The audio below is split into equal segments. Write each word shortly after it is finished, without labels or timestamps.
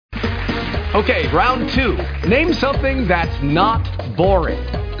Okay, round 2. Name something that's not boring.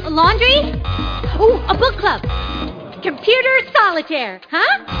 Laundry? Ooh, a book club. Computer solitaire,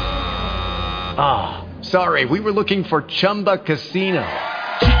 huh? Ah, sorry, we were looking for Chumba Casino.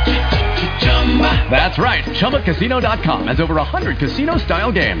 That's right, ChumbaCasino.com has over 100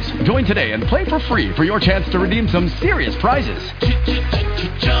 casino-style games. Join today and play for free for your chance to redeem some serious prizes.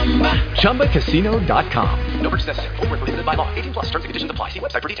 ChumbaCasino.com. No purchase necessary. Void where prohibited by law. 18+. Terms and conditions apply. See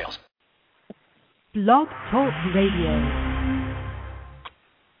website for details. Blog Talk Radio.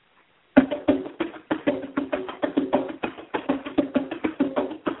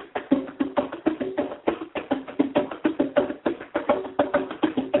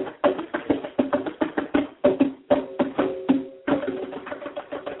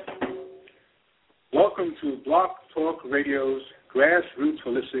 Welcome to Blog Talk Radio's Grassroots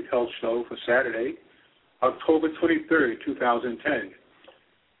Holistic Health Show for Saturday, October 23rd, 2010.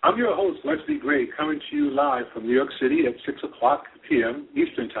 I'm your host, Wesley Gray, coming to you live from New York City at 6 o'clock p.m.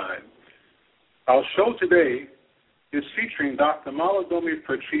 Eastern Time. Our show today is featuring Dr.Malidoma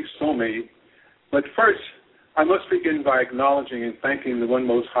Patrice Some, but first, I must begin by acknowledging and thanking the One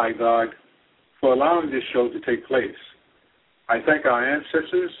Most High God for allowing this show to take place. I thank our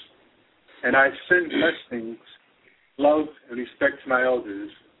ancestors, and I send blessings, love, and respect to my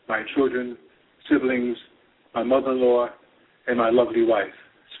elders, my children, siblings, my mother-in-law, and my lovely wife,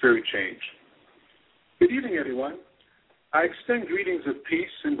 SpiritChange. Good evening, everyone. I extend greetings of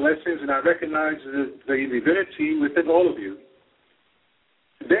peace and blessings, and I recognize the divinity within all of you.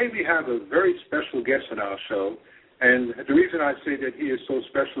 Today we have a very special guest on our show, and the reason I say that he is so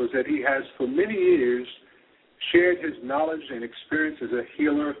special is that he has for many years shared his knowledge and experience as a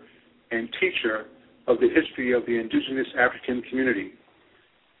healer and teacher of the history of the indigenous African community.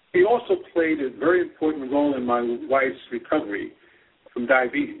 He also played a very important role in my wife's recovery from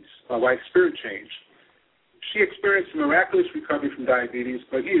diabetes, my wife SpiritChange. She experienced a miraculous recovery from diabetes,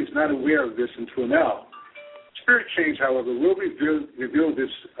 but he is not aware of this until now. SpiritChange, however, will reveal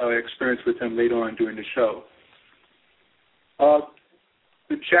this experience with him later on during the show.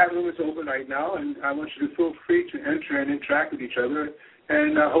 The chat room is open right now, and I want you to feel free to enter and interact with each other,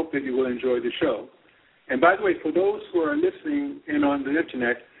 and I hope that you will enjoy the show. And by the way, for those who are listening in on the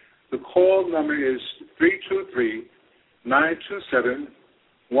Internet, the call number is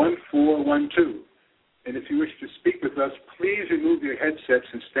 323-927-1412. And if you wish to speak with us, please remove your headsets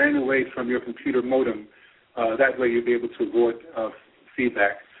and stand away from your computer modem. That way you'll be able to avoid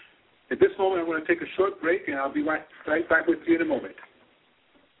feedback. At this moment, I'm going to take a short break, and I'll be right back with you in a moment.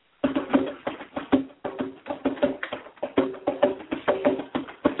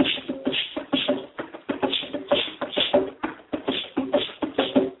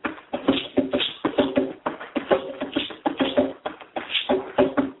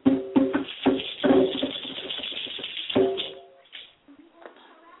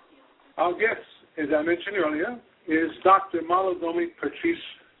 Our guest, as I mentioned earlier, is Dr.Malidoma Patrice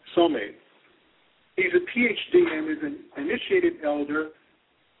Some. He's a Ph.D. and is an initiated elder,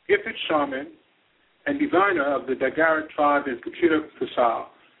 gifted shaman, and diviner of the Dagara tribe in Burkiina Faso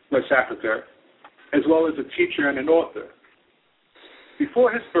West Africa, as well as a teacher and an author.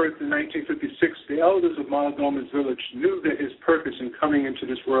 Before his birth in 1956, the elders of Malidoma's village knew that his purpose in coming into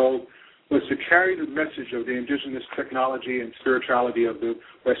this world was to carry the message of the indigenous technology and spirituality of the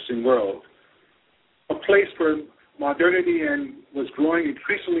Western world, a place where modernity and was growing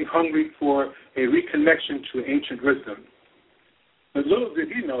increasingly hungry for a reconnection to ancient wisdom. But little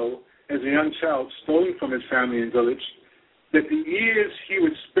did he know, as a young child stolen from his family and village, that the years he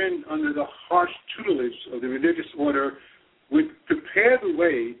would spend under the harsh tutelage of the religious order would prepare the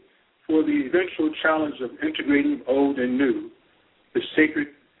way for the eventual challenge of integrating old and new, the sacred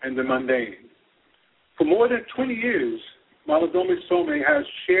and the mundane. For more than 20 years, Malidoma Some has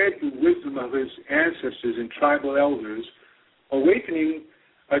shared the wisdom of his ancestors and tribal elders, awakening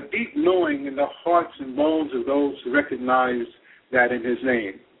a deep knowing in the hearts and bones of those who recognize that in his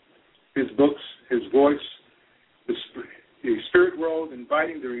name. His books, his voice, the spirit world,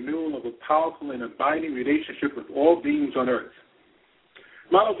 inviting the renewal of a powerful and abiding relationship with all beings on earth.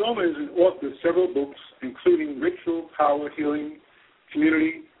 Malidoma is an author of several books, including Ritual, Power, Healing,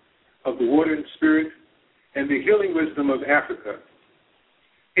 Community, of the Water and Spirit, and the Healing Wisdom of Africa.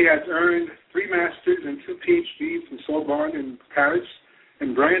 He has earned 3 masters and 2 Ph.D.s from Sorbonne in Paris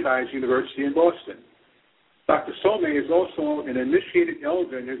and Brandeis University in Boston. Dr. Some is also an initiated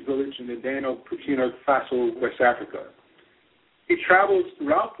elder in his village in the Den of Burkiina Faso, West Africa. He travels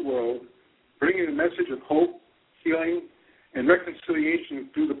throughout the world, bringing a message of hope, healing, and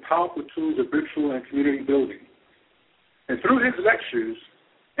reconciliation through the powerful tools of ritual and community building. And through his lectures,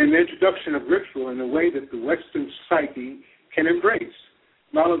 and the introduction of ritual in a way that the Western psyche can embrace.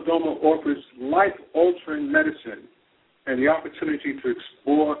 Malidoma offers life-altering medicine and the opportunity to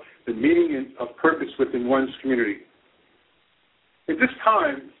explore the meaning of purpose within one's community. At this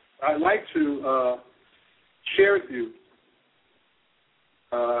time, I'd like to share with you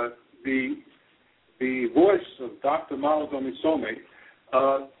the voice of Dr.Malidoma Some.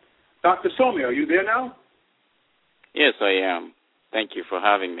 Dr. Some, are you there now? Yes, I am. Thank you for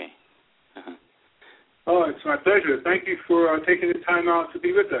having me. Oh, it's my pleasure. Thank you for taking the time out to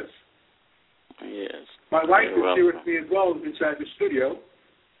be with us. Yes. My wife is here with me as well inside the studio.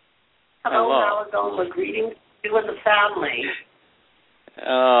 Hello, Malidoma. Greetings to you and the family.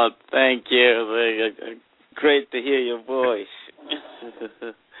 Oh, thank you. Great to hear your voice.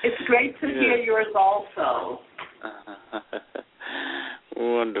 It's great to hear yours also.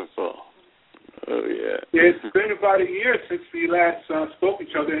 Wonderful. Oh, yeah. Yeah, it's been about a year since we last spoke to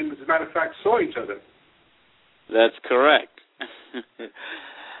each other, and as a matter of fact, saw each other. That's correct.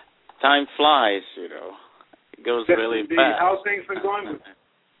 Time flies, It goes really fast. How's things been going?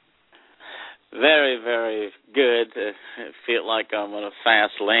 Very, very good. I feel like I'm on a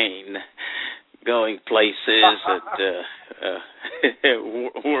fast lane, going places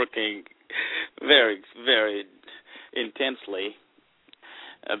and working very, very intensely.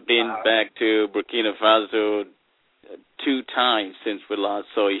 I've been back to Burkiina Faso 2 times since we last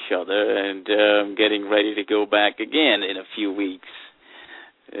saw each other, and I'm getting ready to go back again in a few weeks.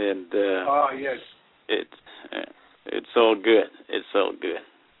 And yes, it's all good. It's all good.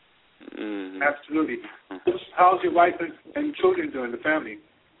 Mm-hmm. Absolutely. How's your wife and children doing? The family?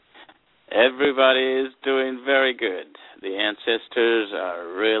 Everybody is doing very good. The ancestors are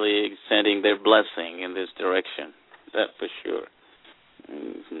really sending their blessing in this direction. That for sure.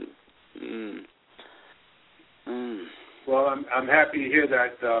 Mm-hmm. Well, I'm happy to hear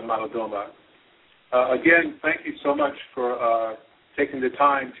that, Malidoma. Again, thank you so much for taking the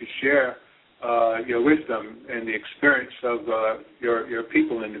time to share your wisdom and the experience of your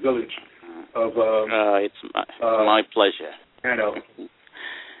people in the village of. It's my pleasure.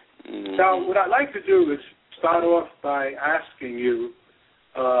 Mm-hmm. Now, what I'd like to do is start off by asking you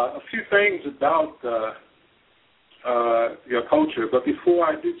a few things about your culture. But before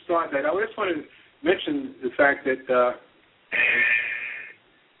I do start that, I just want to mention the fact that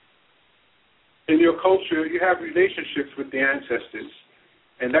in your culture, you have relationships with the ancestors.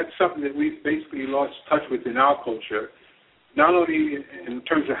 And that's something that we've basically lost touch with in our culture, not only in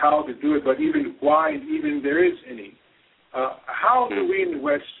terms of how to do it, but even why even there is any. How do we in the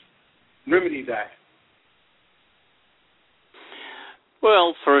West remedy that?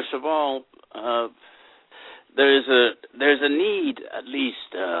 Well, first of all, there's a need, at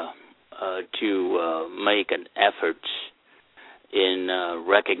least, to make an effort in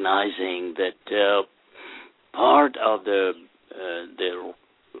recognizing that part of the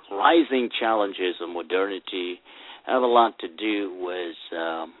rising challenges of modernity have a lot to do with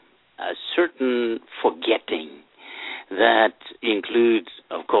a certain forgetting that includes,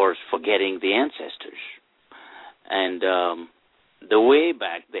 of course, forgetting the ancestors. And the way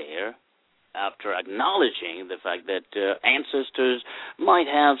back there, after acknowledging the fact that ancestors might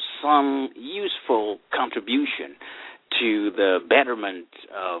have some useful contribution to the betterment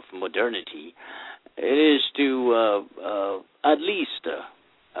of modernity, it is to at least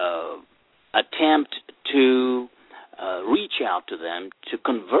attempt to reach out to them, to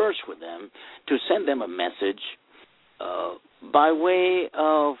converse with them, to send them a message by way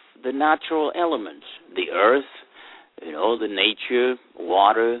of the natural elements, the earth, the nature,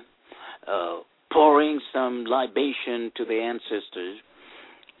 water, pouring some libation to the ancestors,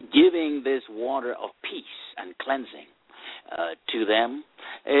 giving this water of peace and cleansing to them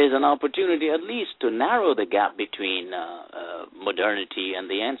is an opportunity at least to narrow the gap between modernity and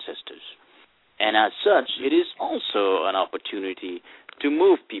the ancestors. And as such, it is also an opportunity to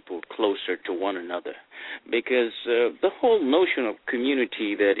move people closer to one another, because the whole notion of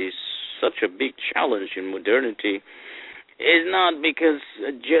community that is such a big challenge in modernity is not because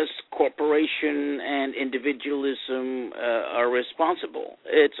just corporation and individualism are responsible.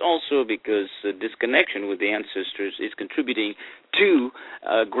 It's also because disconnection with the ancestors is contributing to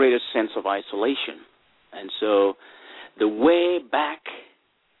a greater sense of isolation. And so the way back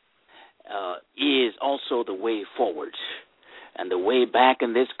is also the way forward. And the way back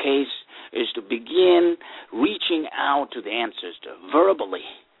in this case is to begin reaching out to the ancestor verbally.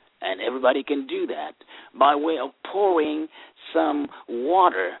 And everybody can do that by way of pouring some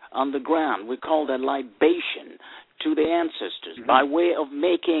water on the ground. We call that libation to the ancestors, by way of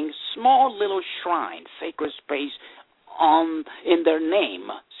making small little shrines, sacred space in their name,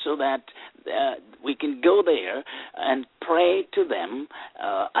 so that we can go there and pray to them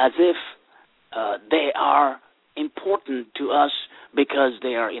as if they are important to us, because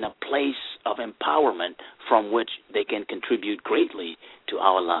they are in a place of empowerment from which they can contribute greatly to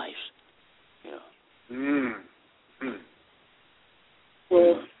our lives.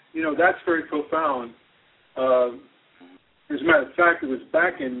 Well, that's very profound. As a matter of fact, it was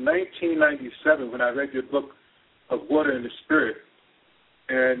back in 1997 when I read your book of Water and the Spirit.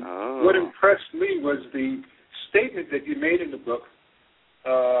 And what impressed me was the statement that you made in the book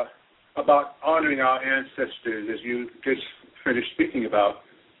about honoring our ancestors, as you just finished speaking about.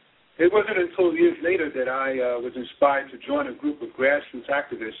 It wasn't until years later that I was inspired to join a group of grassroots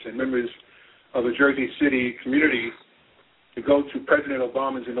activists and members of a Jersey City community to go to President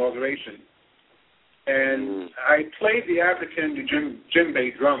Obama's inauguration. And I played the African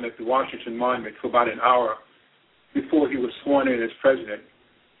djembe drum at the Washington Monument for about an hour before he was sworn in as president.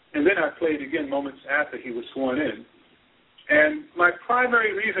 And then I played again moments after he was sworn in. And my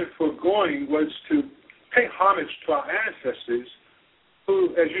primary reason for going was to pay homage to our ancestors who,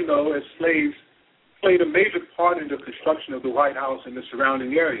 as you know, as slaves, played a major part in the construction of the White House and the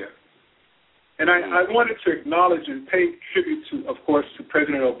surrounding area. And I wanted to acknowledge and pay tribute to, of course, to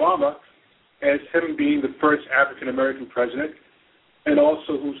President Obama, as him being the first African-American president, and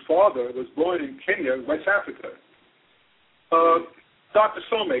also whose father was born in Kenya, West Africa. Dr.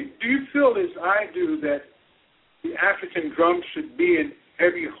 Some, do you feel as I do that the African drum should be in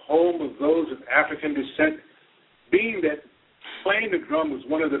every home of those of African descent, being that playing the drum was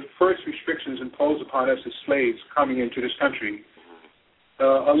one of the first restrictions imposed upon us as slaves coming into this country,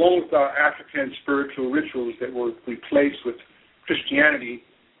 along with our African spiritual rituals that were replaced with Christianity,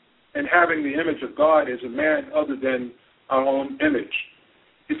 and having the image of God as a man other than our own image?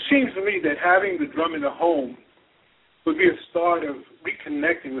 It seems to me that having the drum in the home would be a start of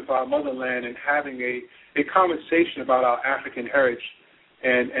reconnecting with our motherland and having a conversation about our African heritage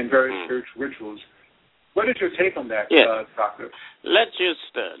and various spiritual rituals. What is your take on that, Doctor? Let's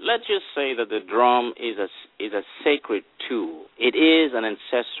just say that the drum is a sacred tool. It is an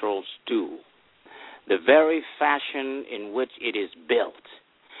ancestral tool. The very fashion in which it is built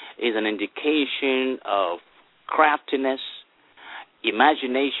is an indication of craftiness,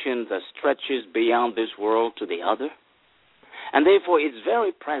 imagination that stretches beyond this world to the other. And therefore, its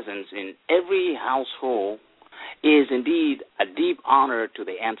very presence in every household is indeed a deep honor to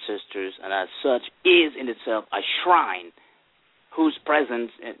the ancestors, and as such is in itself a shrine whose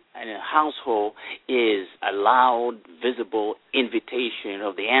presence in a household is a loud, visible invitation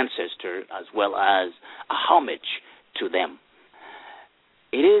of the ancestor as well as a homage to them.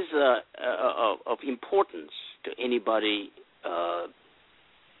 It is of importance to anybody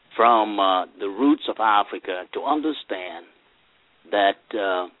from the roots of Africa to understand that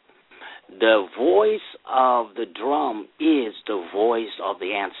the voice of the drum is the voice of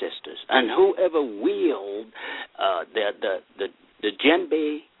the ancestors, and whoever wields the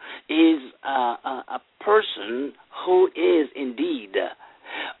djembe is a person who is indeed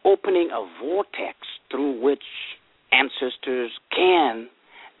opening a vortex through which ancestors can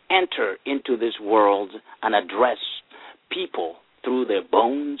enter into this world and address people through their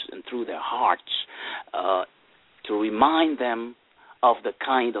bones and through their hearts, to remind them of the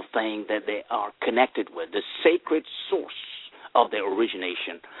kind of thing that they are connected with, the sacred source of their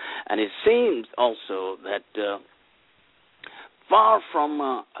origination. And it seems also that far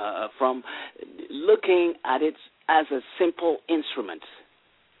from looking at it as a simple instrument,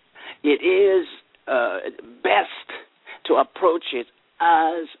 it is best to approach it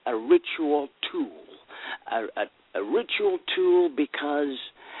as a ritual tool, a ritual tool because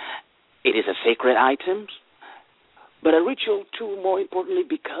it is a sacred item, but a ritual tool, more importantly,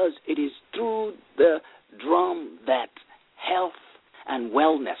 because it is through the drum that health and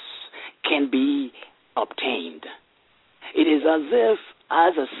wellness can be obtained. It is as if,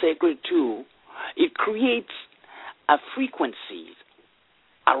 as a sacred tool, it creates a frequency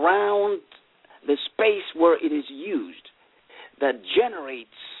around the space where it is used that generates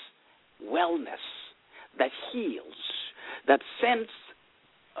wellness, that heals, that sends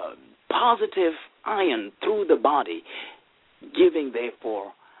positive ion through the body, giving,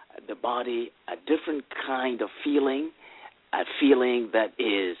 therefore, the body a different kind of feeling, a feeling that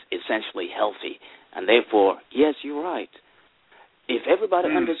is essentially healthy. And therefore, yes, you're right. If everybody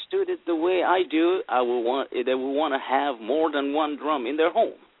understood it the way I do, they would want to have more than one drum in their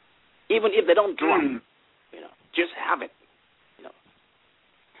home, even if they don't drum. Just have it.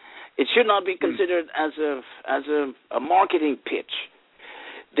 It should not be considered as a marketing pitch.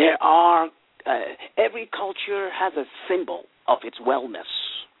 There are every culture has a symbol of its wellness,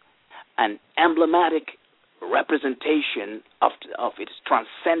 an emblematic representation of its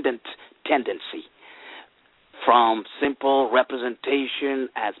transcendent tendency, from simple representation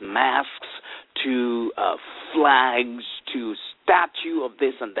as masks to flags to statue of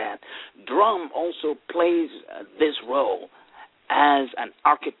this and that. Drum also plays this role as an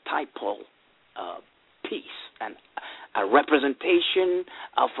archetypal piece, and a representation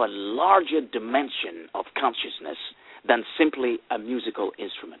of a larger dimension of consciousness than simply a musical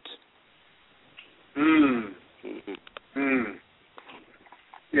instrument.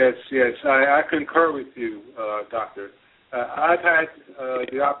 Yes, I concur with you, Doctor. I've had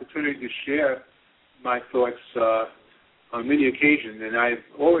the opportunity to share my thoughts on many occasions, and I've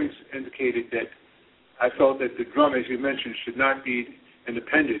always indicated that I felt that the drum, as you mentioned, should not be an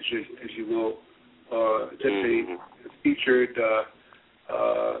appendage, as you will, just a featured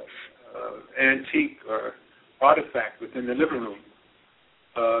antique or artifact within the living room.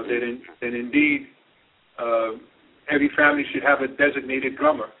 That indeed every family should have a designated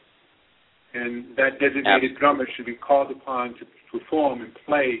drummer, and that designated drummer should be called upon to perform and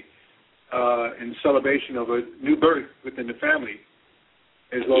play in celebration of a new birth within the family,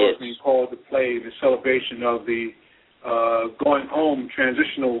 as well as being called to play in the celebration of the going home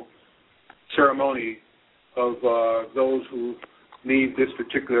transitional ceremony of those who leave this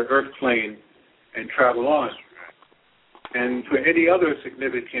particular earth plane and travel on. And for any other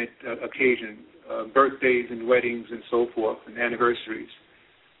significant occasion, birthdays and weddings and so forth, and anniversaries.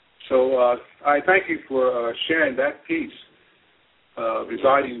 So I thank you for sharing that piece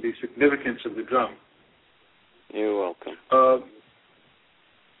regarding the significance of the drum. You're welcome.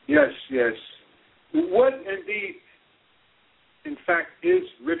 Yes. What indeed, in fact, is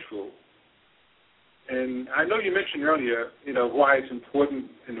ritual? And I know you mentioned earlier, why it's important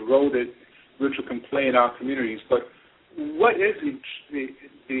and the role that ritual can play in our communities, but what is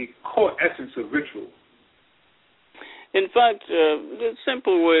the core essence of ritual? In fact, the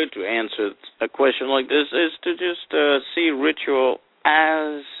simple way to answer a question like this is to just see ritual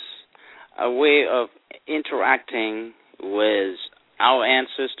as a way of interacting with our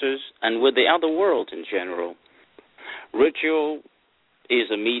ancestors and with the other world in general. Ritual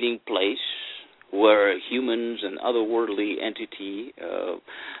is a meeting place where humans and otherworldly entity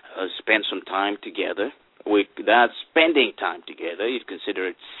spend some time together. That spending time together, you'd consider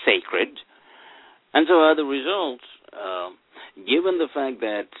it sacred. And so as a result, given the fact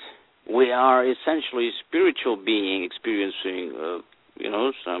that we are essentially spiritual being experiencing,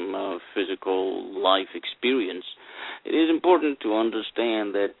 some physical life experience, it is important to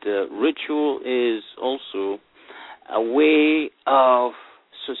understand that ritual is also a way of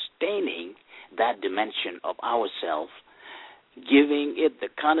sustaining that dimension of ourself, giving it the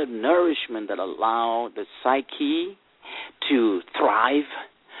kind of nourishment that allow the psyche to thrive,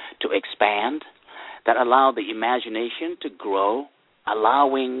 to expand, that allow the imagination to grow,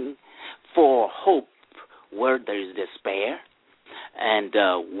 allowing for hope where there is despair, and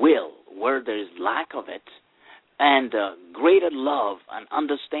will where there is lack of it, and greater love and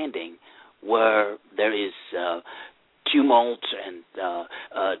understanding where there is tumult and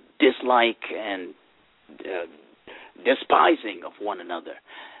dislike and despising of one another.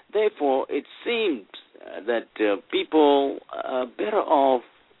 Therefore, it seems that people are better off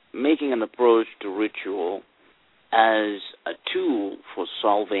making an approach to ritual as a tool for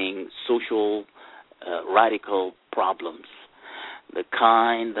solving social radical problems, the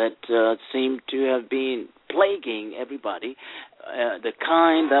kind that seem to have been plaguing everybody, the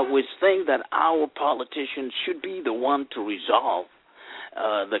kind that we think that our politicians should be the one to resolve,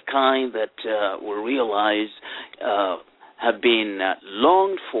 the kind that we realize have been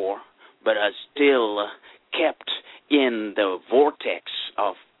longed for but are still kept in the vortex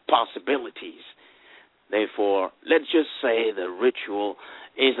of possibilities. Therefore, let's just say the ritual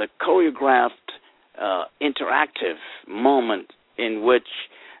is a choreographed, interactive moment in which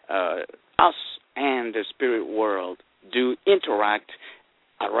us and the spirit world do interact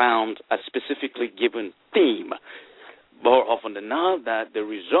around a specifically given theme. More often than not, that the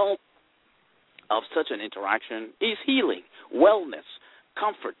result of such an interaction is healing, wellness,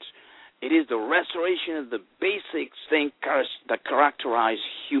 comfort. It is the restoration of the basic things that characterize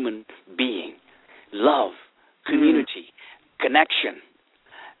human being: love, community, connection,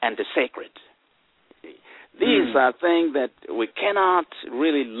 and the sacred. These are things that we cannot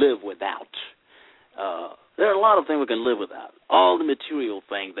really live without. There are a lot of things we can live without. All the material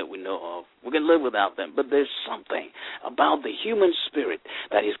things that we know of, we can live without them. But there's something about the human spirit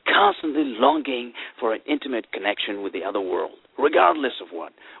that is constantly longing for an intimate connection with the other world, regardless of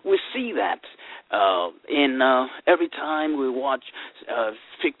what. We see that in every time we watch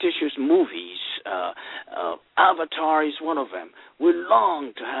fictitious movies. Avatar is one of them. We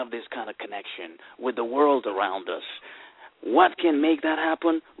long to have this kind of connection with the world around us. What can make that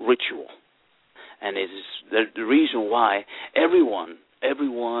happen? Ritual. And it is the reason why everyone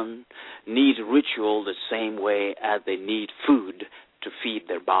needs ritual the same way as they need food to feed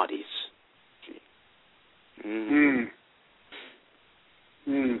their bodies.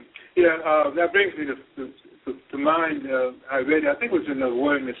 Yeah, that brings me to mind. I read, I think it was in The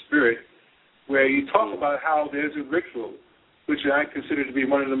Word and the Spirit, where you talk about how there's a ritual, which I consider to be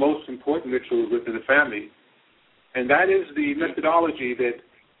one of the most important rituals within the family, and that is the methodology that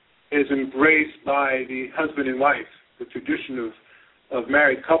is embraced by the husband and wife, the tradition of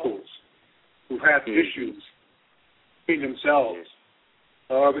married couples who have issues between themselves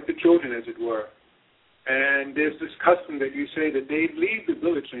or with the children, as it were. And there's this custom that you say that they leave the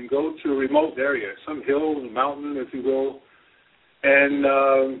village and go to a remote area, some hill, a mountain, if you will,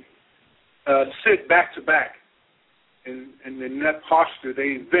 and sit back to back. And in that posture,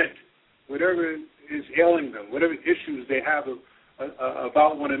 they vent whatever is ailing them, whatever issues they have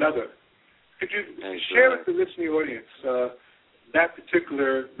about one another. Could you share with the listening audience that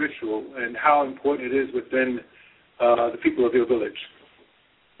particular ritual and how important it is within the people of your village?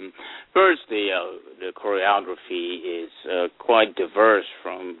 First, the choreography is quite diverse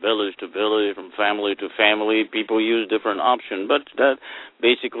from village to village, from family to family. People use different options, but that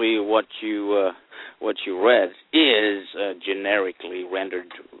basically what you read is a generically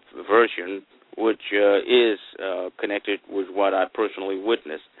rendered version, which is connected with what I personally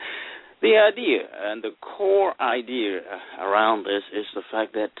witnessed. The idea and the core idea around this is the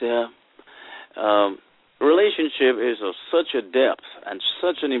fact that relationship is of such a depth and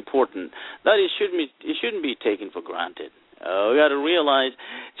such an important that it shouldn't be taken for granted. We got to realize,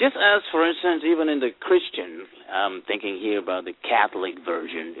 just as, for instance, even in the Christian, I'm thinking here about the Catholic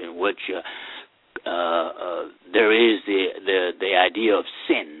version, in which there is the idea of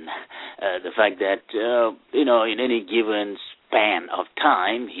sin, the fact that in any given span of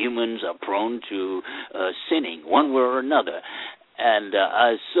time, humans are prone to sinning one way or another, and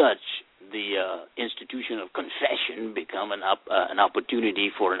as such, the institution of confession become an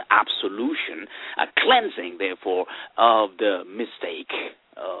opportunity for an absolution, a cleansing, therefore, of the mistake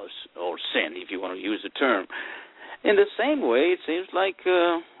or sin, if you want to use the term. In the same way, it seems like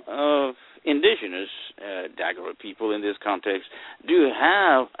indigenous Dagara people in this context do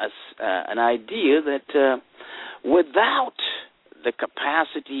have an idea that without the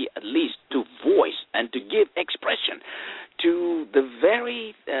capacity, at least, to voice and to give expression to the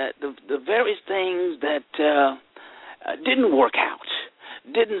various things that didn't work out,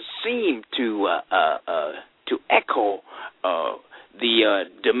 didn't seem to echo the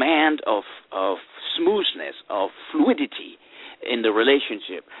demand of smoothness, of fluidity in the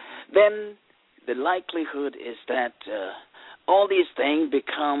relationship, then the likelihood is that all these things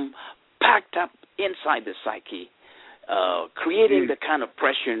become packed up inside the psyche, creating the kind of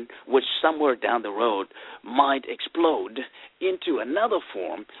pressure which somewhere down the road might explode into another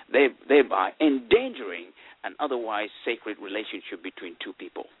form, thereby endangering an otherwise sacred relationship between two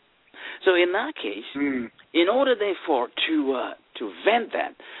people. So in that case, in order, therefore, to vent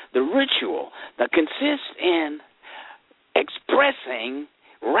that, the ritual that consists in expressing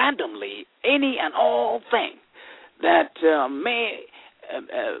randomly any and all thing that may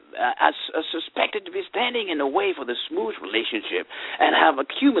suspected to be standing in the way for the smooth relationship and have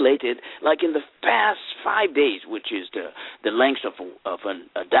accumulated, like in the past 5 days, which is the length of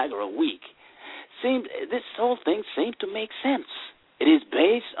a Dagara week, this whole thing seemed to make sense. It is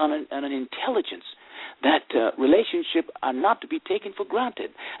based on an intelligence that relationships are not to be taken for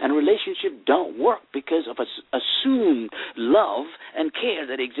granted, and relationships don't work because of assumed love and care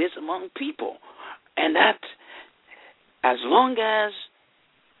that exists among people, and that as long as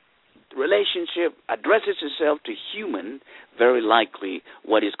relationship addresses itself to human, very likely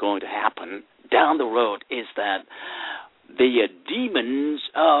what is going to happen down the road is that the demons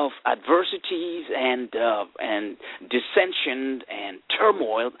of adversities and dissension and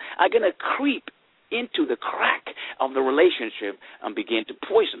turmoil are going to creep into the crack of the relationship and begin to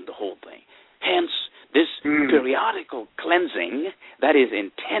poison the whole thing. Hence, this periodical cleansing that is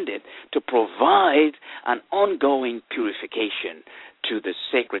intended to provide an ongoing purification to the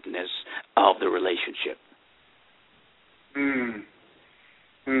sacredness of the relationship.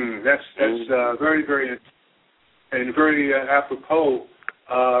 That's very, very and very apropos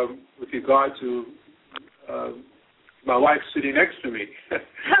with regard to my wife sitting next to me.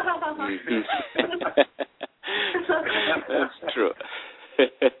 That's true.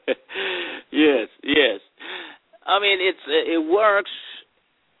 Yes. I mean, it works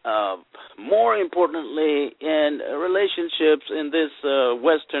more importantly in relationships in this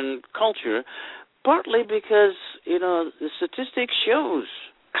Western culture, partly because, the statistics shows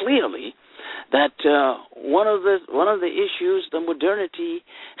clearly that one of the issues the modernity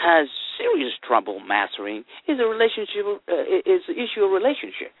has serious trouble mastering is the issue of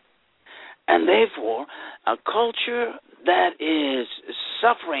relationship. And therefore, a culture that is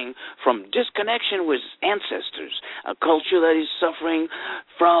suffering from disconnection with ancestors, a culture that is suffering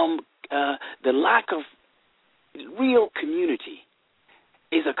from the lack of real community,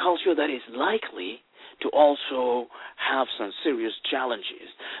 is a culture that is likely to also have some serious challenges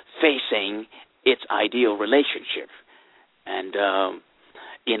facing its ideal relationship. And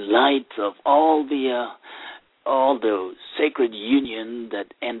in light of all the sacred union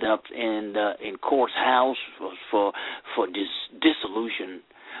that end up in court's house for dissolution,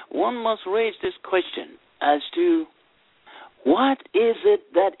 one must raise this question as to what is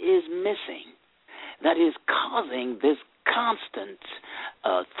it that is missing, that is causing this constant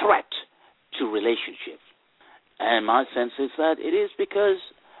threat to relationships. And my sense is that it is because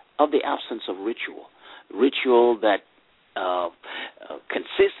of the absence of ritual that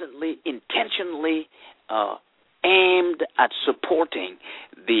consistently, intentionally aimed at supporting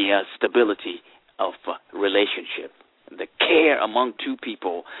the stability of relationship, the care among two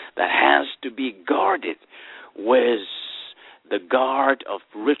people that has to be guarded with the guard of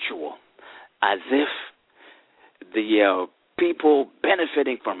ritual, as if the people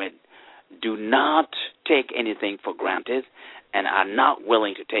benefiting from it do not take anything for granted and are not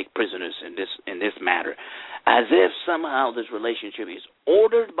willing to take prisoners in this matter, as if somehow this relationship is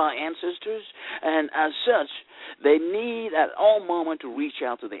ordered by ancestors, and as such, they need at all moments to reach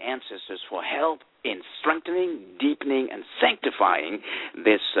out to the ancestors for help in strengthening, deepening, and sanctifying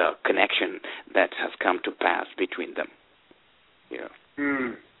this connection that has come to pass between them. Yeah.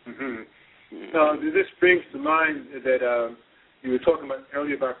 Now, this brings to mind that you were talking about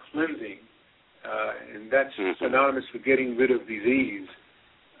earlier about cleansing, and that's synonymous with getting rid of disease,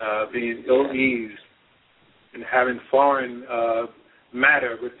 being ill-eased, and having foreign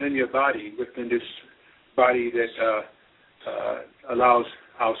matter within your body, within this body that allows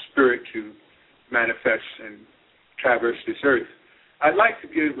our spirit to manifest and traverse this earth. I'd like to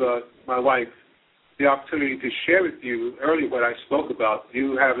give my wife the opportunity to share with you earlier what I spoke about,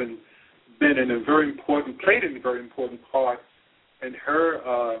 you having been played in a very important part in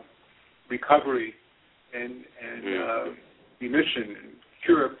her recovery and remission and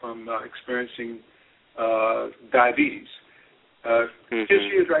cure from experiencing diabetes. Here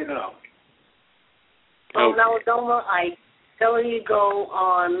she is right now. Well, Malidoma, I you go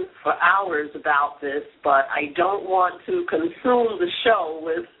on for hours about this, but I don't want to consume the show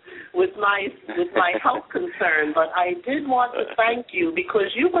with my health concern. But I did want to thank you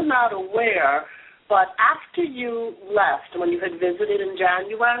because you were not aware, but after you left, when you had visited in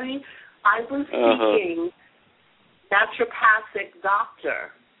January, I was seeking naturopathic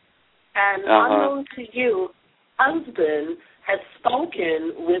doctor. And unknown to you, husband had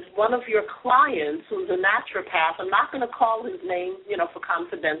spoken with one of your clients who's a naturopath. I'm not going to call his name, for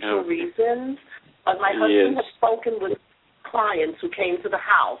confidential reasons, but my husband had spoken with clients who came to the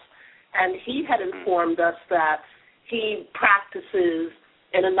house, and he had informed us that he practices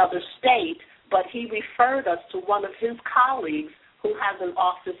in another state, but he referred us to one of his colleagues who has an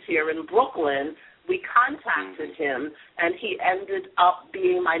office here in Brooklyn. We contacted him, and he ended up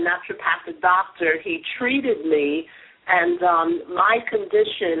being my naturopathic doctor. He treated me, and my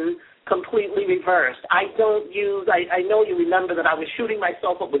condition completely reversed. I know you remember that I was shooting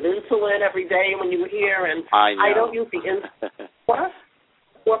myself up with insulin every day when you were here, and I don't use the insulin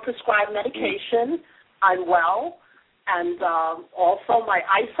or prescribed medication. I'm well. And also my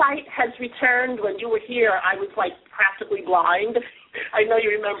eyesight has returned. When you were here, I was practically blind. I know you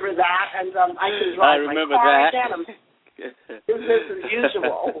remember that. And I can drive my car again. Business as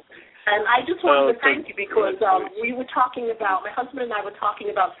usual. And I just wanted to thank you because we were talking about, my husband and I were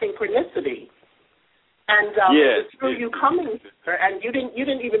talking about synchronicity. And it was through you coming here, and you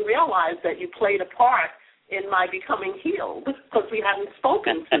didn't even realize that you played a part in my becoming healed because we hadn't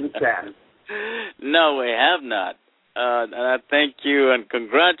spoken since then. No, we have not. And I thank you and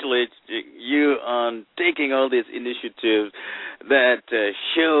congratulate you on taking all these initiatives that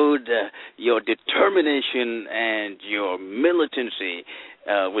showed your determination and your militancy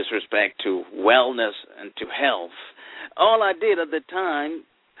with respect to wellness and to health. All I did at the time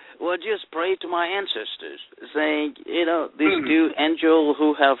was just pray to my ancestors, saying, these two angels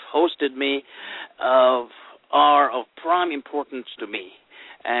who have hosted me are of prime importance to me.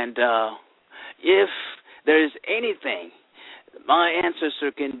 And if there is anything my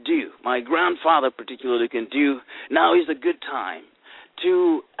ancestor can do, my grandfather particularly can do, now is a good time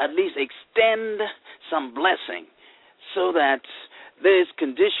to at least extend some blessing so that this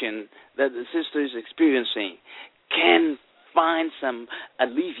condition that the sister is experiencing can find some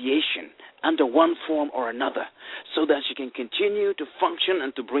alleviation under one form or another so that she can continue to function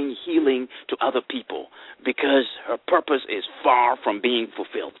and to bring healing to other people, because her purpose is far from being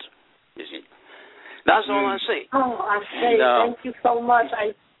fulfilled. You see? That's all I say. Oh, I say thank you so much.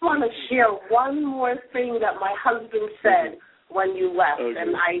 I want to share one more thing that my husband said when you left,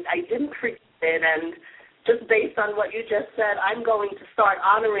 and I didn't forget it, and just based on what you just said, I'm going to start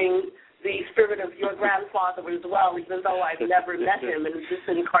honoring the spirit of your grandfather as well, even though I've never met him in this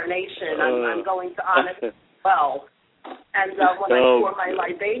incarnation. I'm going to honor him as well. And when I pour my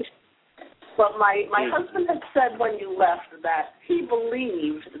libation. But my husband had said when you left that he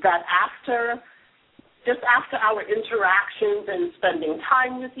believed that after our interactions and spending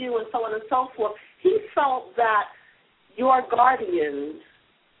time with you and so on and so forth, he felt that your guardians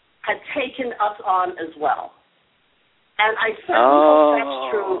had taken us on as well. And I certainly hope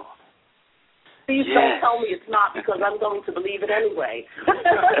that's true. Please don't tell me it's not, because I'm going to believe it anyway. But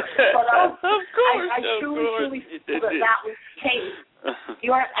of course, I truly feel that was the case.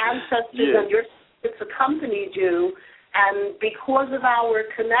 Your ancestors and your spirits accompanied you, and because of our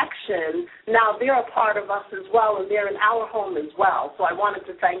connection, now they're a part of us as well, and they're in our home as well. So I wanted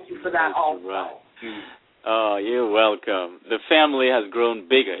to thank you for that also. Right. Oh, you're welcome. The family has grown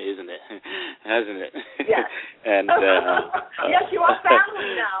bigger, isn't it? Hasn't it? Yes. And yes, you are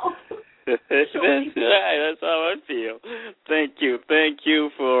family now. That's right. That's how I feel. Thank you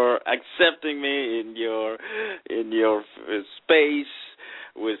for accepting me in your space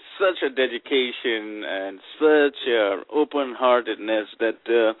with such a dedication and such open-heartedness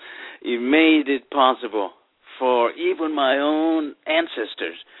that it made it possible for even my own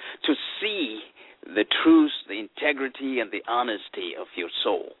ancestors to see the truth, the integrity, and the honesty of your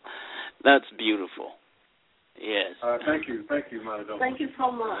soul. That's beautiful. Yes. Thank you, Malidoma. Thank you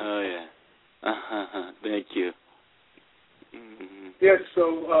so much. Oh, yeah. Thank you. Mm-hmm. Yes,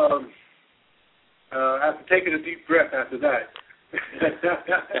 so after taking a deep breath after that.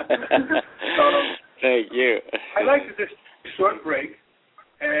 Thank you. I'd like to just take a short break,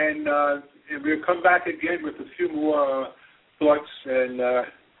 and we'll come back again with a few more thoughts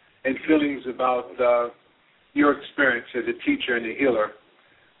and feelings about your experience as a teacher and a healer.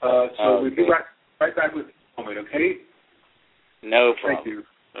 So we'll be right back with you in a moment, okay? No problem. Thank you.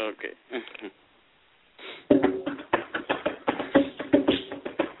 Okay.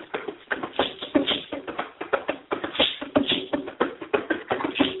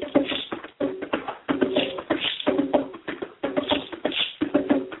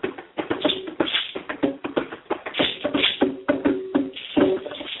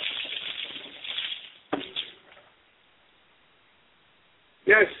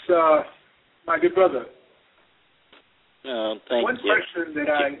 Yes, my good brother. Thank One you. question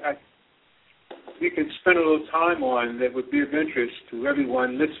that we could spend a little time on that would be of interest to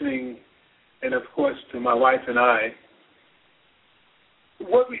everyone listening, and of course to my wife and I.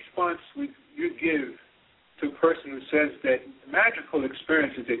 What response would you give to a person who says that magical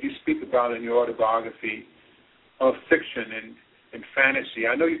experiences that you speak about in your autobiography are fiction and fantasy?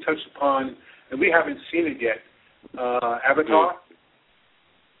 I know you touched upon, and we haven't seen it yet, Avatar?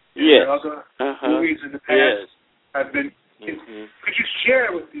 Yes. Other movies in the past have been. Could you share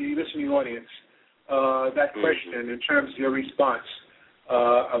with the listening audience that question in terms of your response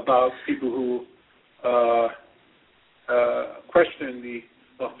about people who question the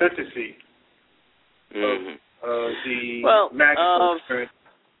authenticity of the magical experience?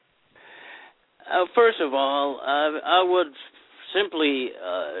 First of all, I would simply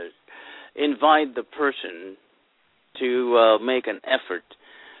invite the person to make an effort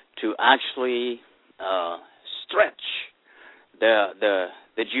to actually stretch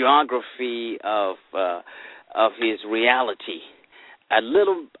the geography of his reality a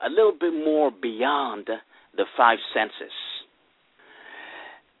little bit more beyond the five senses.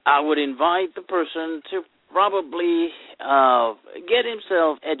 I would invite the person to probably get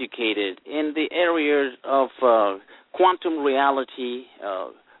himself educated in the areas of quantum reality,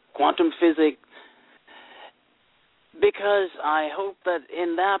 quantum physics, because I hope that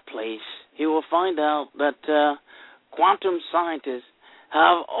in that place he will find out that quantum scientists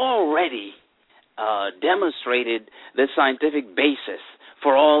have already demonstrated the scientific basis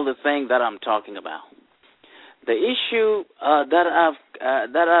for all the things that I'm talking about. The issue that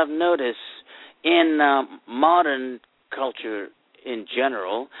I've noticed in modern culture in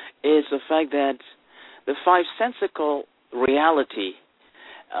general is the fact that the five-sensical reality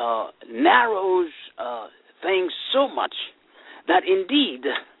narrows things so much that indeed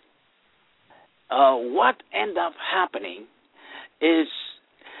what ends up happening is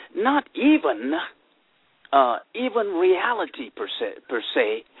not even reality per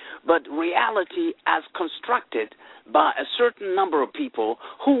se, but reality as constructed by a certain number of people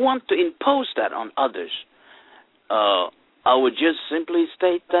who want to impose that on others. I would just simply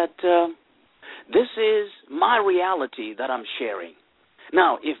state that this is my reality that I'm sharing.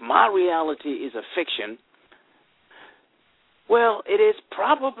 Now, if my reality is a fiction, well, it is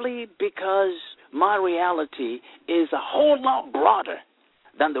probably because my reality is a whole lot broader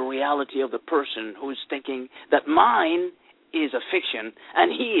than the reality of the person who's thinking that mine is a fiction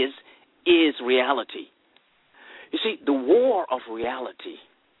and his is reality. You see, the war of reality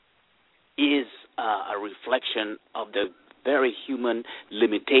is a reflection of the very human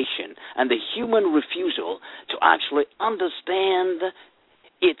limitation and the human refusal to actually understand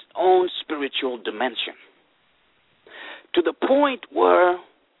its own spiritual dimension, to the point where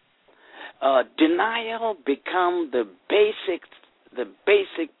denial becomes the basic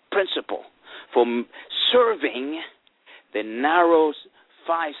principle for serving the narrow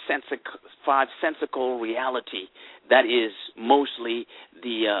five-sensical reality that is mostly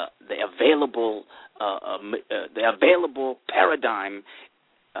the available paradigm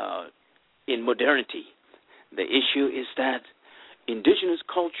in modernity. The issue is that indigenous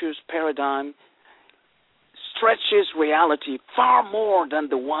culture's paradigm stretches reality far more than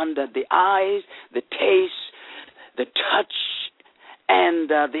the one that the eyes, the taste, the touch, and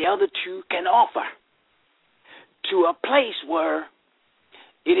the other two can offer, to a place where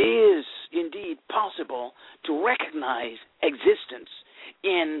it is indeed possible to recognize existence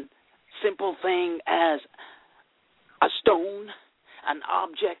in simple thing as a stone, an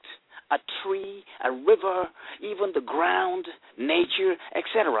object, a tree, a river, even the ground, nature,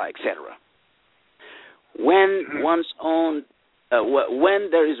 etc., etc. When when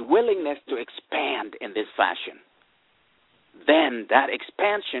there is willingness to expand in this fashion, then that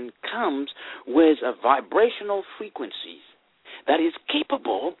expansion comes with a vibrational frequency that is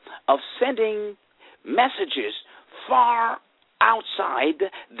capable of sending messages far outside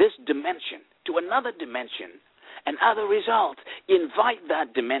this dimension to another dimension, and as a result, invite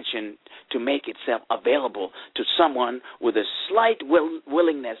that dimension to make itself available to someone with a slight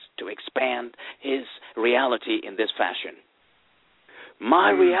willingness to expand his reality in this fashion.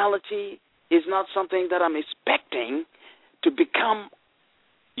 My reality is not something that I'm expecting to become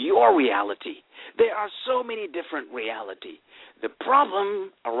your reality. There are so many different realities. The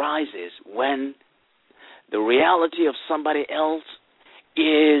problem arises when the reality of somebody else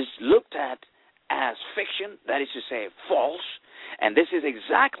is looked at as fiction, that is to say, false, and this is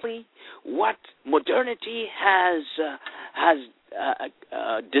exactly what modernity has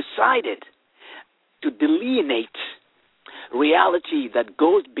decided to delineate reality that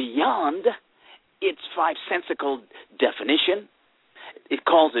goes beyond its five-sensical definition. It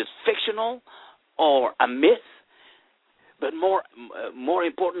calls it fictional or a myth, but more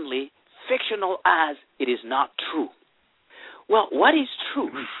importantly, fictional as it is not true. Well, what is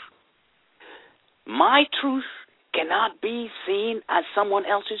truth? My truth cannot be seen as someone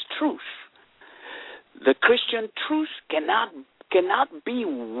else's truth. The Christian truth cannot be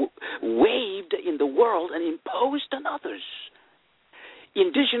waved in the world and imposed on others.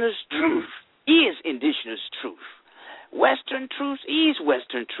 Indigenous truth is indigenous truth. Western truth is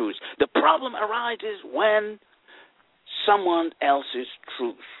Western truth. The problem arises when someone else's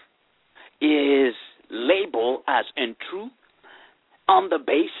truth is labeled as untrue on the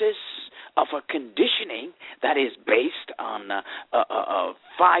basis of a conditioning that is based on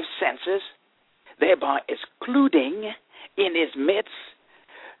five senses, thereby excluding in its midst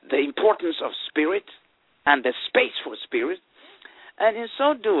the importance of spirit and the space for spirit. And in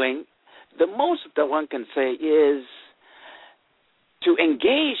so doing, the most that one can say is to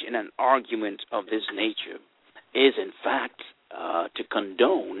engage in an argument of this nature is, in fact, to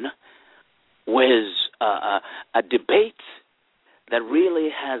condone with a debate that really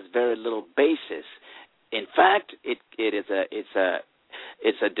has very little basis. In fact, it's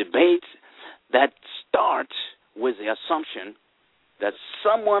a debate that starts with the assumption that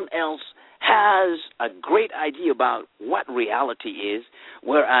someone else has a great idea about what reality is,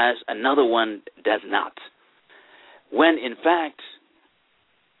 whereas another one does not. When, in fact,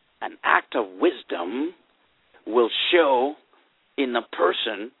 an act of wisdom will show in a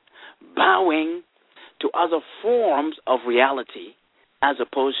person bowing to other forms of reality as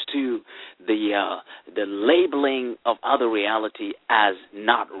opposed to the labeling of other reality as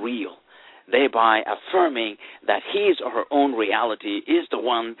not real, thereby affirming that his or her own reality is the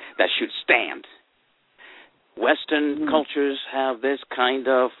one that should stand. Western cultures have this kind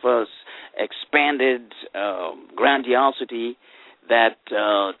of expanded grandiosity that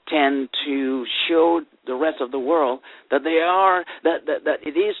tend to show the rest of the world that that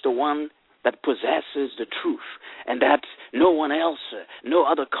it is the one that possesses the truth and that no one else, no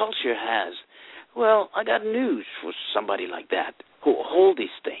other culture has. Well, I got news for somebody like that who hold this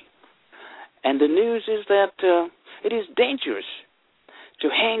thing. And the news is that it is dangerous to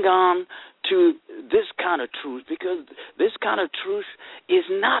hang on to this kind of truth, because this kind of truth is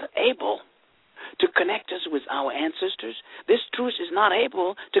not able to connect us with our ancestors. This truth is not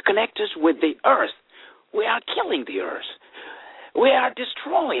able to connect us with the earth. We are killing the earth. We are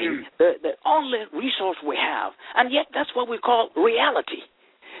destroying the only resource we have, and yet that's what we call reality.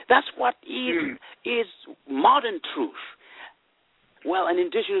 That's what is modern truth. Well, an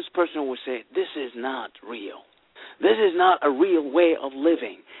indigenous person will say, this is not real. This is not a real way of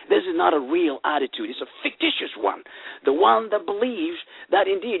living. This is not a real attitude. It's a fictitious one. The one that believes that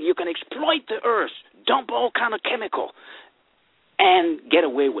indeed you can exploit the earth, dump all kind of chemical, and get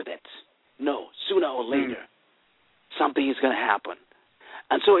away with it. No, sooner or later, something is going to happen.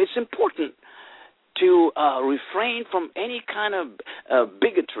 And so it's important to refrain from any kind of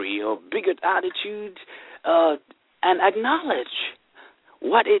bigotry or bigot attitude and acknowledge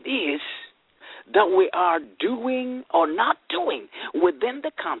what it is that we are doing or not doing within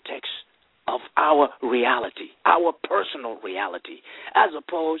the context of our reality, our personal reality, as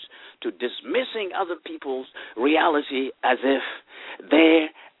opposed to dismissing other people's reality as if their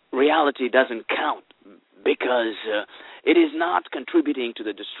reality doesn't count, because it is not contributing to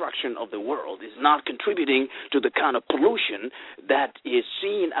the destruction of the world. It's not contributing to the kind of pollution that is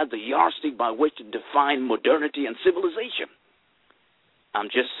seen as the yardstick by which to define modernity and civilization. I'm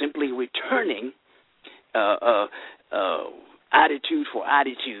just simply returning attitude for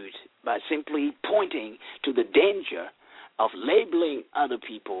attitude by simply pointing to the danger of labeling other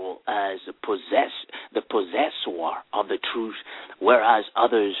people as the possessor of the truth, whereas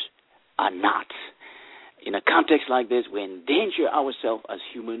others are not. In a context like this, we endanger ourselves as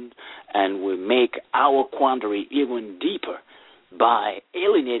humans, and we make our quandary even deeper by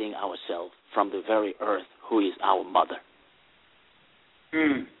alienating ourselves from the very earth who is our mother.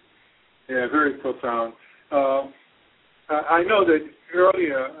 Yeah, very profound. I know that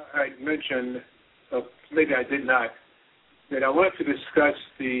earlier I mentioned, maybe I did not, that I wanted to discuss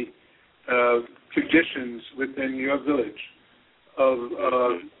the traditions within your village of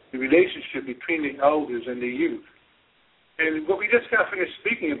the relationship between the elders and the youth. And what we just got finished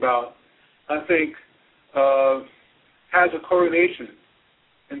speaking about, I think, has a correlation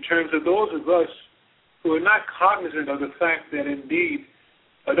in terms of those of us who are not cognizant of the fact that indeed,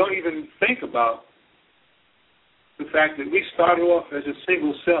 don't even think about the fact that we started off as a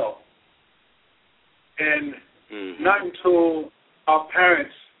single cell. And not until our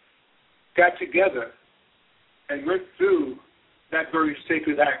parents got together and went through that very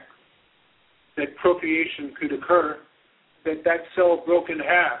sacred act that procreation could occur, that cell broke in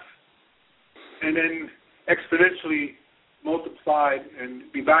half and then exponentially multiplied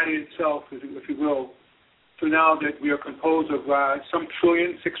and divided itself, if you will, to now that we are composed of some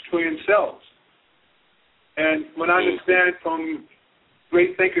 6 trillion cells. And when I understand from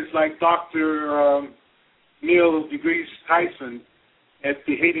great thinkers like Dr. Neil deGrasse Tyson at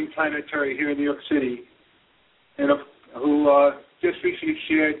the Hayden Planetary here in New York City, and who just recently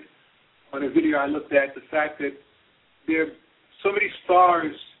shared on a video I looked at the fact that there are so many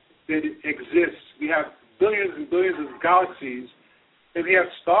stars that exist. We have billions and billions of galaxies, and we have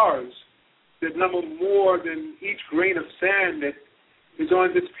stars that number more than each grain of sand that is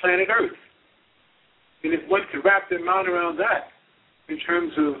on this planet Earth. And if one could wrap their mind around that in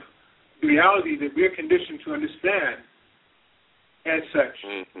terms of the reality that we're conditioned to understand as such,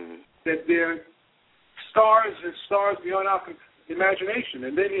 that there are stars and stars beyond our imagination.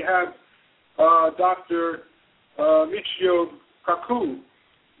 And then you have Dr. Michio Kaku,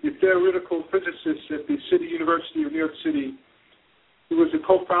 the theoretical physicist at the City University of New York City, who was the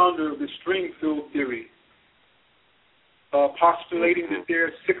co-founder of the string field theory, postulating that there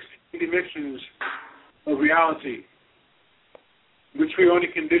are 16 dimensions of reality, which we only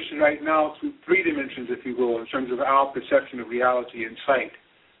condition right now to 3 dimensions, if you will, in terms of our perception of reality and sight.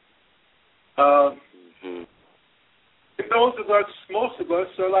 those of us, most of us,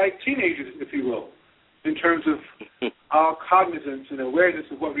 are like teenagers, if you will, in terms of our cognizance and awareness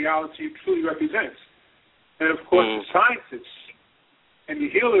of what reality truly represents. And, of course, the scientists and the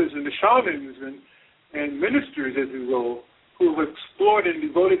healers and the shamans and ministers, as we will, who have explored and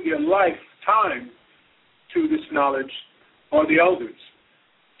devoted their lifetime to this knowledge are the elders.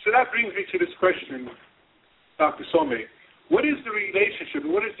 So that brings me to this question, Dr. Some. What is the relationship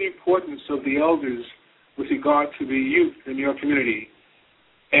and what is the importance of the elders with regard to the youth in your community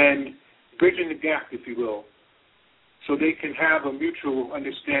and bridging the gap, if you will, so they can have a mutual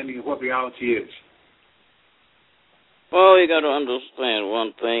understanding of what reality is? Well, you got to understand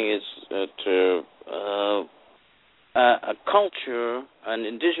one thing is that a culture, an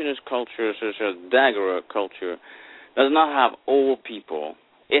indigenous culture such as Dagara culture, does not have old people.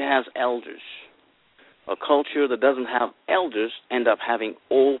 It has elders. A culture that doesn't have elders end up having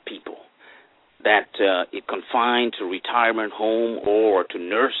old people that it confined to retirement home or to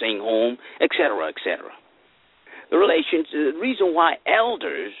nursing home, etc., etc. The reason why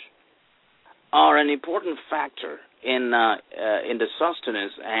elders are an important factor in the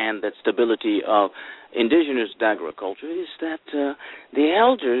sustenance and the stability of indigenous Dagara culture is that the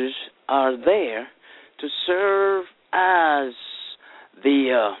elders are there to serve as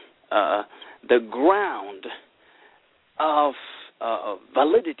the ground of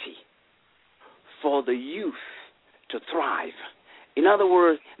validity for the youth to thrive. In other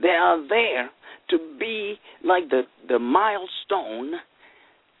words, they are there to be like the milestone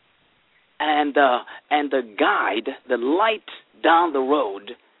and the guide, the light down the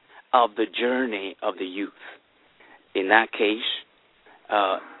road of the journey of the youth. In that case,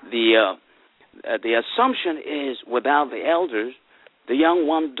 the assumption is without the elders, the young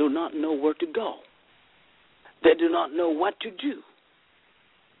ones do not know where to go. They do not know what to do.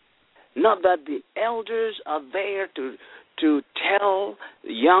 Not that the elders are there to tell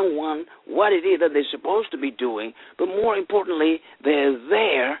the young one what it is that they're supposed to be doing, but more importantly, they're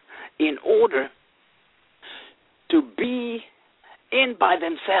there in order to be in by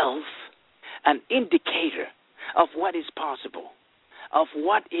themselves an indicator of what is possible, of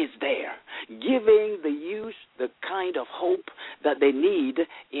what is there, giving the youth the kind of hope that they need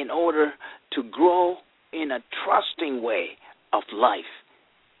in order to grow in a trusting way of life.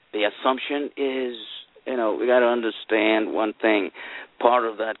 The assumption is, we got to understand one thing. Part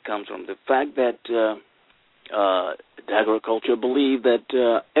of that comes from the fact that Dagara culture believe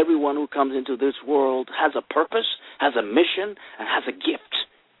that everyone who comes into this world has a purpose, has a mission, and has a gift.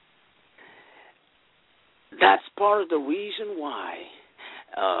 That's part of the reason why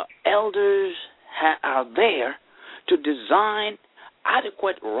elders are there to design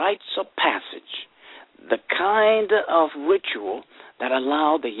adequate rites of passage, the kind of ritual that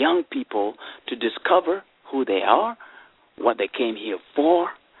allow the young people to discover who they are, what they came here for,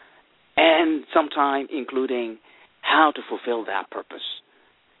 and sometimes including how to fulfill that purpose.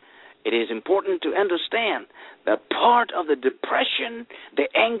 It is important to understand that part of the depression, the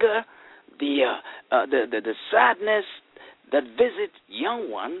anger, the sadness that visits young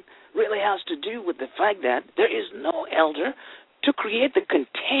one really has to do with the fact that there is no elder to create the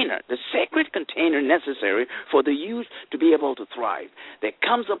container, the sacred container necessary for the youth to be able to thrive. There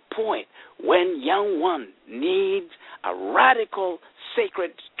comes a point when young one needs a radical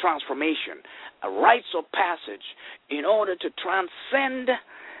sacred transformation, a rites of passage, in order to transcend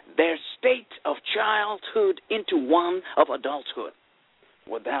their state of childhood into one of adulthood.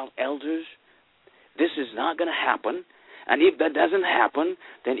 Without elders, this is not going to happen. And if that doesn't happen,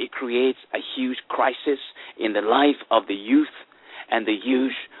 then it creates a huge crisis in the life of the youth, and the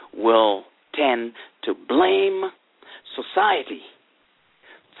youth will tend to blame society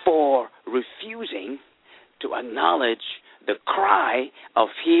for refusing to acknowledge the cry of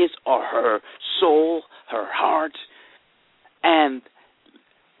his or her soul, her heart, and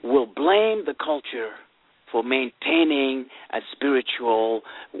will blame the culture for maintaining a spiritual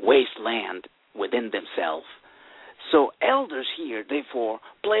wasteland within themselves. So elders here, therefore,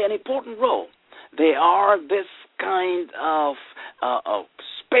 play an important role. They are this kind of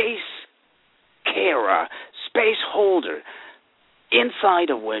space carer, space holder, inside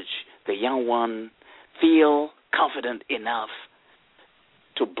of which the young one feel confident enough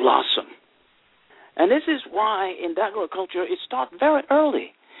to blossom. And this is why in Dagara culture it starts very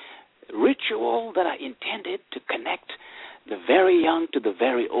early. Ritual that are intended to connect the very young to the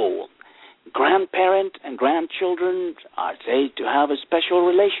very old, grandparent and grandchildren are said to have a special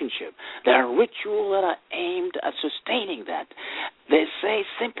relationship. There are rituals that are aimed at sustaining that. They say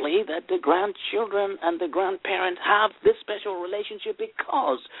simply that the grandchildren and the grandparent have this special relationship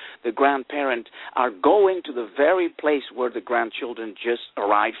because the grandparent are going to the very place where the grandchildren just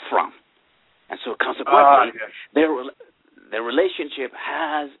arrived from. And so consequently, their relationship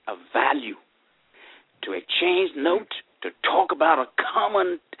has a value to exchange notes, to talk about a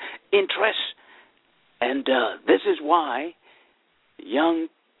common interest. And this is why young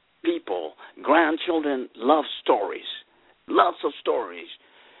people, grandchildren, love stories, lots of stories,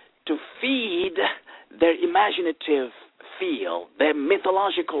 to feed their imaginative field, their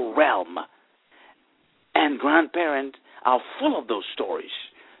mythological realm. And grandparents are full of those stories.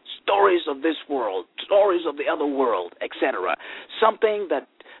 Stories of this world, stories of the other world, etc. Something that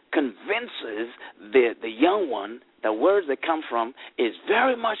convinces the young one that where they come from is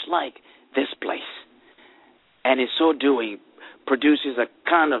very much like this place. And in so doing, produces the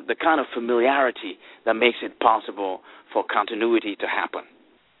kind of familiarity that makes it possible for continuity to happen.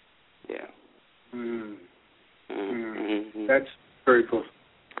 Yeah. Mm-hmm. That's very cool.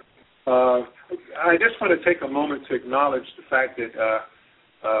 I just want to take a moment to acknowledge the fact that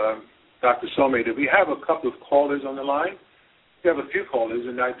Dr. Some, that we have a couple of callers on the line. We have a few callers,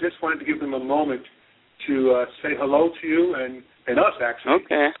 and I just wanted to give them a moment to say hello to you and us, actually.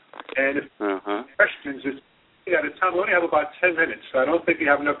 Okay. And if questions, at a time, we only have about 10 minutes, so I don't think we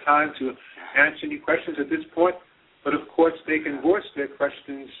have enough time to answer any questions at this point. But, of course, they can voice their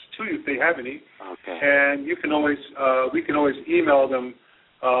questions to you if they have any. Okay. And you can always, we can always email them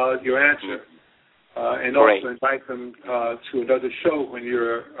your answer. And Great. also invite them to another show when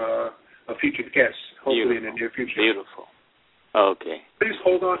you're a featured guest, hopefully in the near future. Beautiful. Okay. Please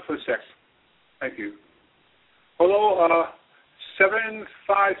hold on for a second. Thank you. Hello,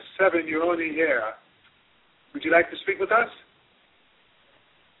 757, you're on the air. Would you like to speak with us?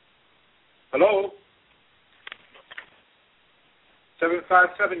 Hello?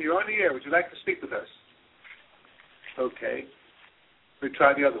 757, you're on the air. Would you like to speak with us? Okay. We'll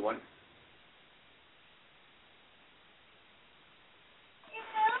try the other one.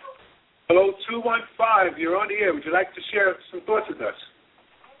 Hello, 215, you're on the air. Would you like to share some thoughts with us?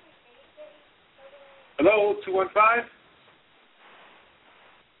 Hello, 215?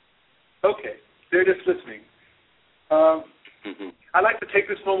 Okay, they're just listening. I'd like to take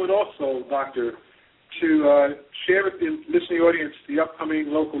this moment also, Doctor, to share with the listening audience the upcoming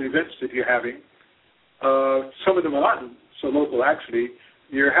local events that you're having. Some of them are not so local, actually.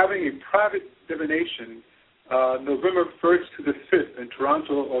 You're having a private divination November 1st to the 5th in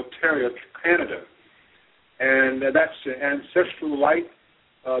Toronto, Ontario, Canada. And that's Ancestral Light,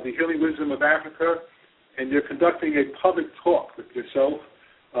 the Healing Wisdom of Africa, and they're conducting a public talk with yourself.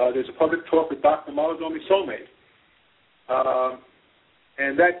 There's a public talk with Dr.Malidoma Some.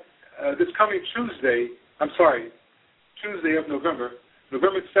 And that this coming Tuesday of November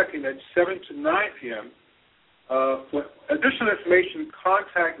 2nd at 7 to 9 p.m. For additional information,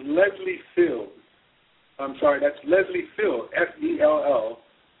 contact Leslie Field. That's Leslie Field, F-E-L-L,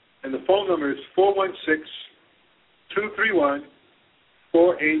 and the phone number is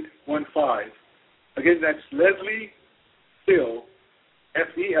 416-231-4815. Again, that's Leslie Field,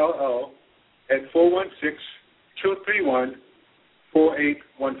 F-E-L-L, at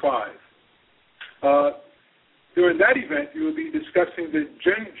 416-231-4815. During that event, you will be discussing the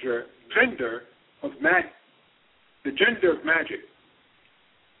gender of magic.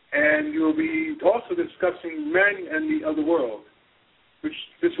 And you will be also discussing men and the other world, which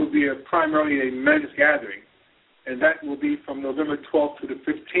this will be primarily a men's gathering. And that will be from November 12th to the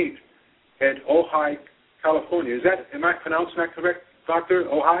 15th at Ojai, California. Am I pronouncing that correct, Doctor?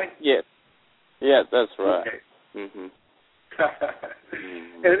 Ojai? Yes. Yeah, that's right. Okay. Mm-hmm.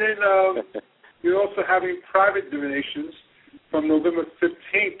 And then you're also having private divinations from November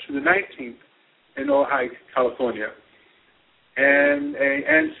 15th to the 19th in Ojai, California, and an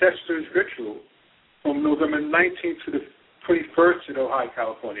ancestors ritual from November 19th to the 21st in Ojai,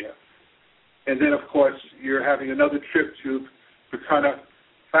 California. And then, of course, you're having another trip to Burkiina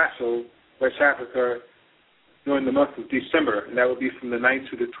Faso, West Africa, during the month of December, and that will be from the 9th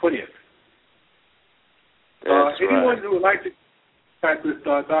to the 20th. Anyone who would like to contact with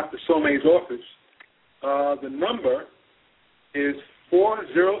Dr. Some's office, the number is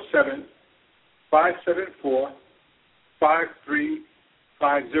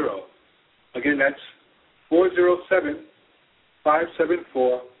 407-574-5350. Again, that's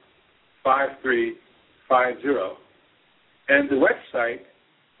 407-574-5350. And the website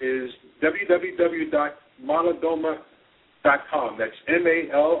is www.malidoma.com. That's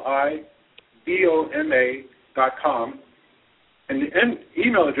MALIDOMA.com. info@Malidoma.com. And the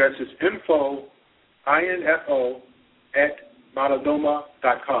email address is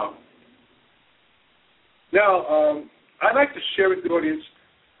info@Malidoma.com. Now, I'd like to share with the audience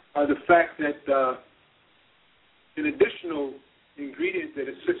the fact that an additional ingredient that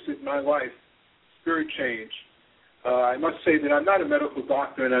assisted my life, SpiritChange. I must say that I'm not a medical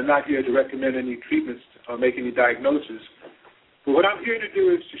doctor, and I'm not here to recommend any treatments or make any diagnoses. But what I'm here to do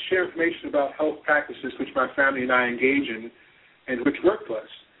is to share information about health practices which my family and I engage in and which work for us.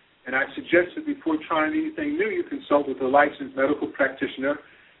 And I suggest that before trying anything new, you consult with a licensed medical practitioner.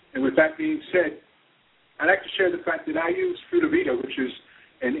 And with that being said, I'd like to share the fact that I use Fruitavita, which is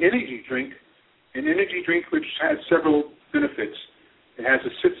an energy drink which has several benefits. It has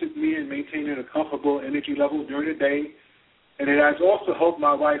assisted me in maintaining a comfortable energy level during the day, and it has also helped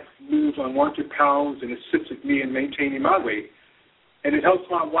my wife lose unwanted pounds and assisted me in maintaining my weight. And it helps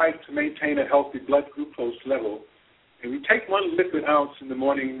my wife to maintain a healthy blood glucose level. And we take 1 liquid ounce in the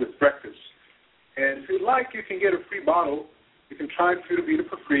morning with breakfast. And if you'd like, you can get a free bottle. You can try Fruitavita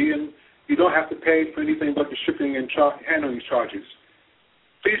for free, and you don't have to pay for anything but the shipping and handling charges.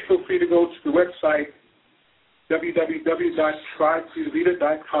 Please feel free to go to the website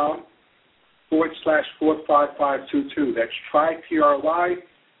www.tryfruitavita.com/45522. That's try, Fruta,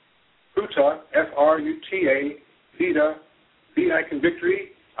 Fruta, Vita,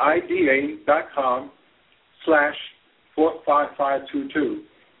 V-Victory, IDA.com/45522.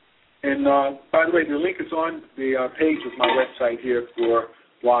 And by the way, the link is on the page of my website here for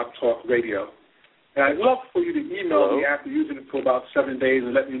Blog Talk Radio. And I'd love for you to email me after using it for about 7 days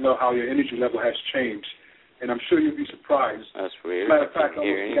and let me know how your energy level has changed. And I'm sure you'll be surprised. That's weird. As a matter of fact,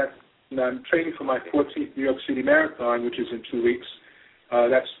 I'm training for my 14th New York City Marathon, which is in 2 weeks.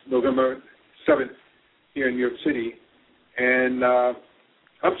 That's November 7th here in New York City. And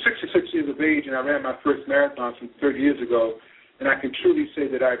I'm 66 years of age, and I ran my first marathon some 30 years ago. And I can truly say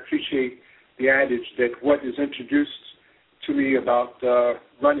that I appreciate the adage that what is introduced to me about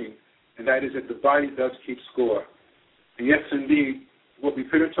running, and that is that the body does keep score. And yes, indeed, what we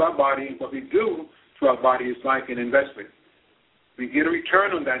put into our body, what we do to our body is like an investment. We get a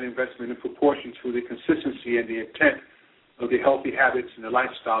return on that investment in proportion to the consistency and the intent of the healthy habits and the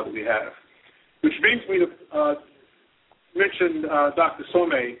lifestyle that we have. Which brings me to mention Dr.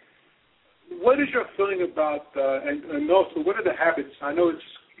 Some. What is your feeling about, and also what are the habits? I know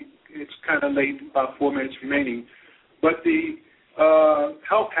it's kind of late, about 4 minutes remaining, but the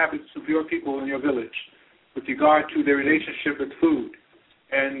health habits of your people in your village with regard to their relationship with food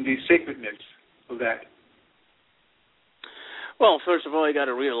and the sacredness of that. Well, first of all, you got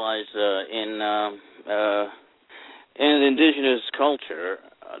to realize in indigenous culture,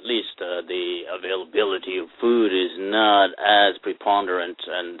 at least the availability of food is not as preponderant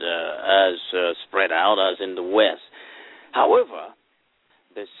and as spread out as in the West. However,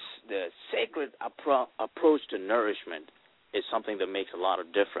 the sacred approach to nourishment is something that makes a lot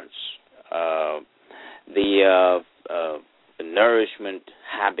of difference. The nourishment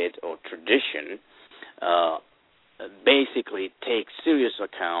habit or tradition basically takes serious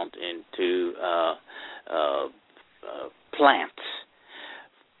account into plants.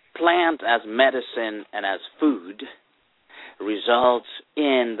 Plant as medicine and as food results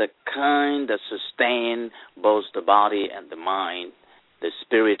in the kind that sustain both the body and the mind, the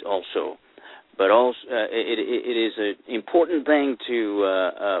spirit also. But also, it is an important thing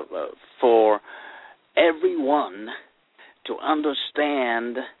for everyone to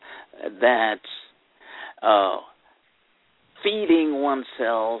understand that feeding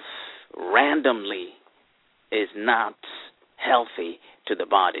oneself randomly is not healthy to the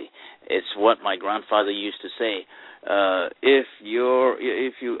body. It's what my grandfather used to say. If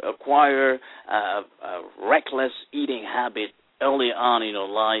you acquire a reckless eating habit early on in your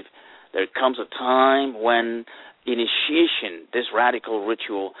life, there comes a time when initiation, this radical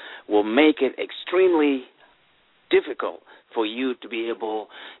ritual, will make it extremely difficult for you to be able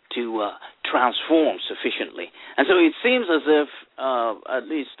to transform sufficiently. And so it seems as if, at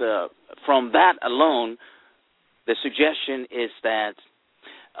least from that alone, the suggestion is that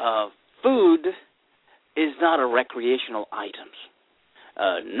food is not a recreational item.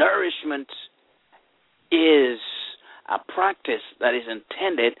 Nourishment is a practice that is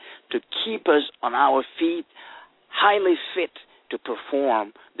intended to keep us on our feet, highly fit to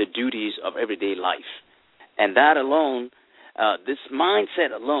perform the duties of everyday life. And that alone, this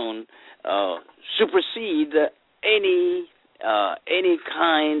mindset alone, supersedes any any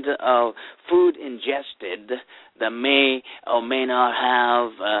kind of food ingested that may or may not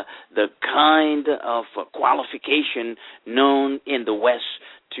have the kind of qualification known in the West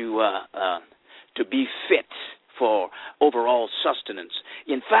to be fit for overall sustenance.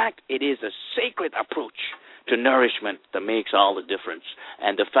 In fact, it is a sacred approach to nourishment that makes all the difference.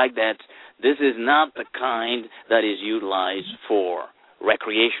 And the fact that this is not the kind that is utilized for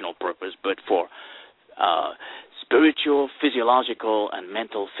recreational purpose, but for spiritual, physiological, and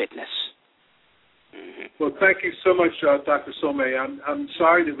mental fitness. Mm-hmm. Well, thank you so much, Dr. Some'an. I'm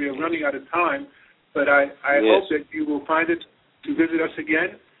sorry that we are running out of time, but I hope that you will find it to visit us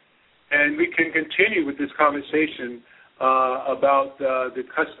again, and we can continue with this conversation about the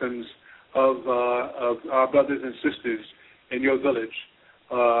customs of our brothers and sisters in your village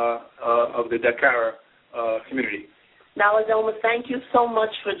of the Dagara community. Malidoma, thank you so much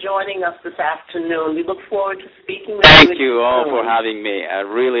for joining us this afternoon. We look forward to speaking with you. Thank you all for having me. I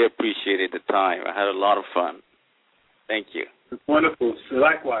really appreciated the time. I had a lot of fun. Thank you. It's wonderful. So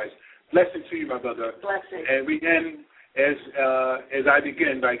likewise. Blessing to you, my brother. Blessing. And we end, as I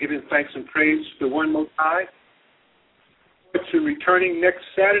begin, by giving thanks and praise to the One Most High. To returning next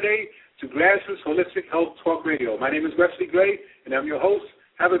Saturday to Grassroots Holistic Health Talk Radio. My name is Wesley Gray, and I'm your host.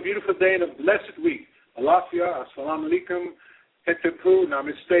 Have a beautiful day and a blessed week. Alafia, assalamu alaikum, etepu,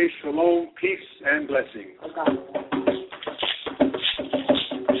 namaste, shalom, peace, and blessing.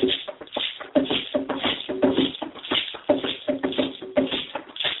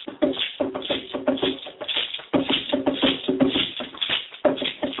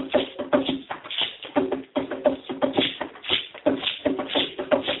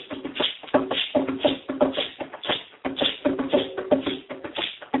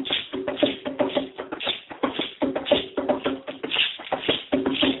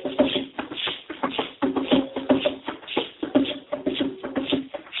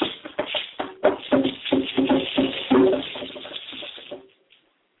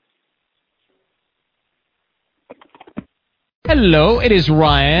 Hello, it is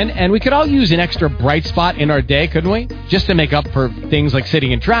Ryan, and we could all use an extra bright spot in our day, couldn't we? Just to make up for things like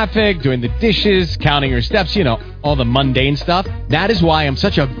sitting in traffic, doing the dishes, counting your steps, you know, all the mundane stuff. That is why I'm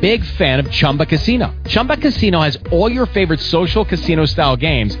such a big fan of Chumba Casino. Chumba Casino has all your favorite social casino-style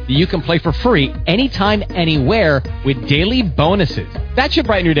games that you can play for free anytime, anywhere with daily bonuses. That should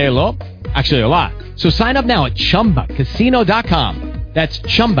brighten your day a little. Actually, a lot. So sign up now at ChumbaCasino.com. That's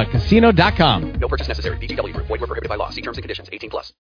ChumbaCasino.com. No purchase necessary. VGW Group. Void where prohibited by law. See terms and conditions. 18+.